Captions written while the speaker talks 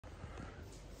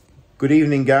Good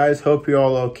evening, guys. Hope you're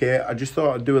all okay. I just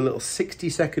thought I'd do a little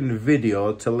 60-second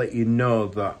video to let you know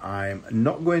that I'm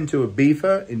not going to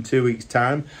Ibiza in 2 weeks'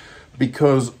 time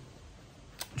because,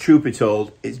 truth be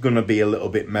told, it's going to be a little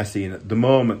bit messy. And at the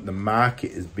moment, the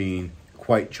market has been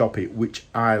quite choppy, which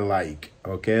I like.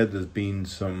 Okay, there's been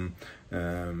some,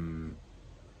 we'll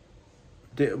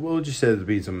just say there's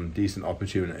been some decent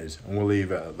opportunities, and we'll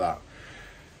leave it at that.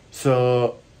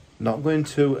 So, not going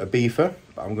to Ibiza,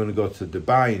 but I'm going to go to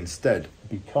Dubai instead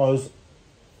because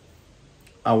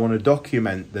I want to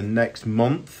document the next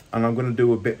month, and I'm going to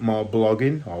do a bit more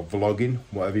blogging or vlogging,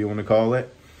 whatever you want to call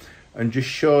it, and just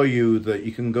show you that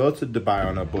you can go to Dubai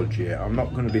on a budget. I'm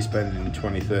not going to be spending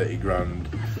 20-30 grand,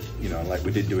 you know, like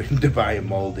we did do in Dubai and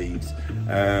Maldives.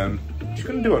 Just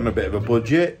going to do it on a bit of a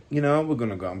budget. You know, I'm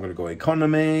going to go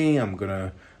economy. I'm going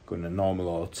to go in a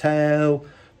normal hotel,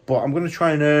 but I'm going to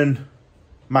try and earn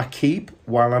my keep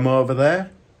while I'm over there,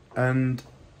 and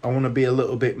I want to be a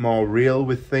little bit more real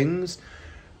with things.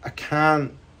 I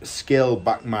can't scale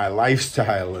back my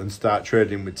lifestyle and start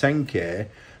trading with 10k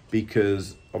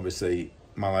because obviously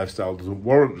my lifestyle doesn't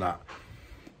warrant that.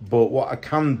 But what I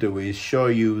can do is show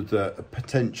you that a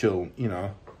potential, you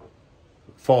know,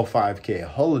 4 or 5k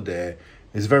holiday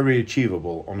is very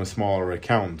achievable on a smaller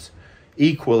account.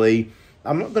 Equally,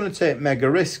 I'm not going to take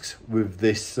mega risks with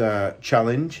this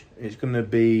challenge. It's going to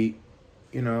be,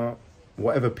 you know,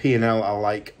 whatever P&L I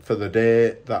like for the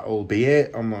day, that'll be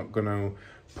it. I'm not going to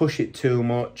push it too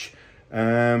much.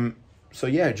 So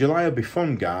yeah, July will be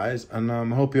fun, guys, and I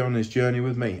hope you're on this journey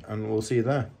with me, and we'll see you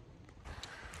there.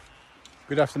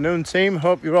 Good afternoon, team.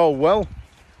 Hope you're all well.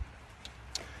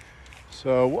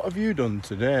 So what have you done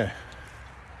today?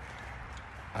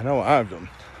 I know what I've done.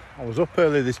 I was up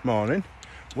early this morning,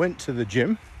 went to the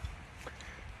gym,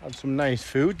 had some nice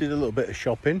food, did a little bit of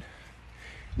shopping,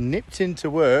 nipped into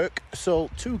work,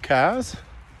 sold 2 cars,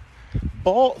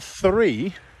 bought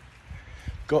 3,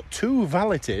 got 2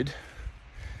 valeted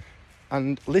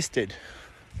and listed.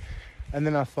 And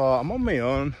then I thought, I'm on my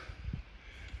own.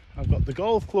 I've got the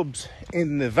golf clubs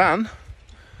in the van.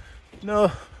 No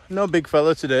big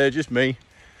fella today, just me.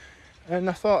 And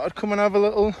I thought I'd come and have a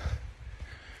little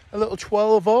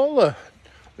 12-holer,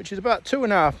 which is about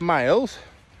 2.5 miles.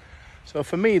 So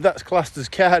for me, that's classed as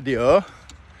cardio.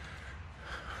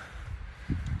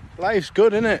 Life's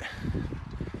good, isn't it?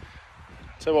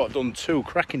 So what, I've done 2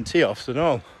 cracking tee-offs and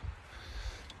all.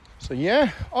 So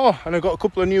yeah. Oh, and I've got a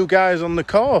couple of new guys on the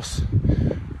course.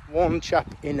 One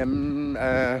chap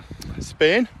in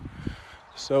Spain.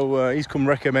 So he's come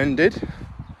recommended.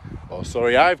 Oh,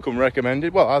 sorry, I've come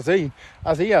recommended. Well, as he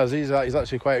has. He's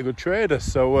actually quite a good trader.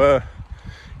 So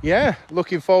yeah,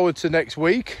 looking forward to next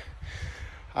week.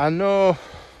 I know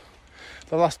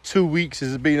the last 2 weeks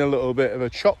has been a little bit of a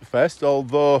chop fest,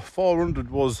 although 400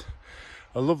 was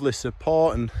a lovely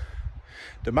support and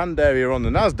demand area on the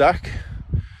Nasdaq,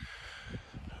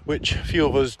 which a few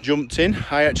of us jumped in.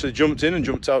 I actually jumped in and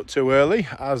jumped out too early,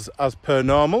 as per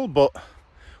normal, but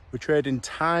we're trading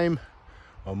time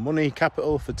or money,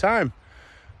 capital for time,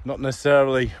 not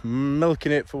necessarily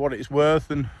milking it for what it's worth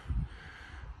and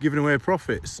giving away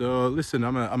profits. So listen,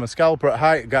 I'm a scalper at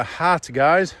heart,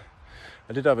 guys.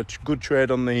 I did have a good trade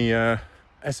on the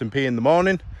S&P in the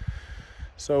morning.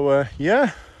 So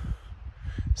yeah,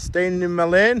 staying in my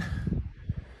lane.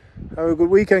 Have a good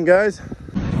weekend, guys.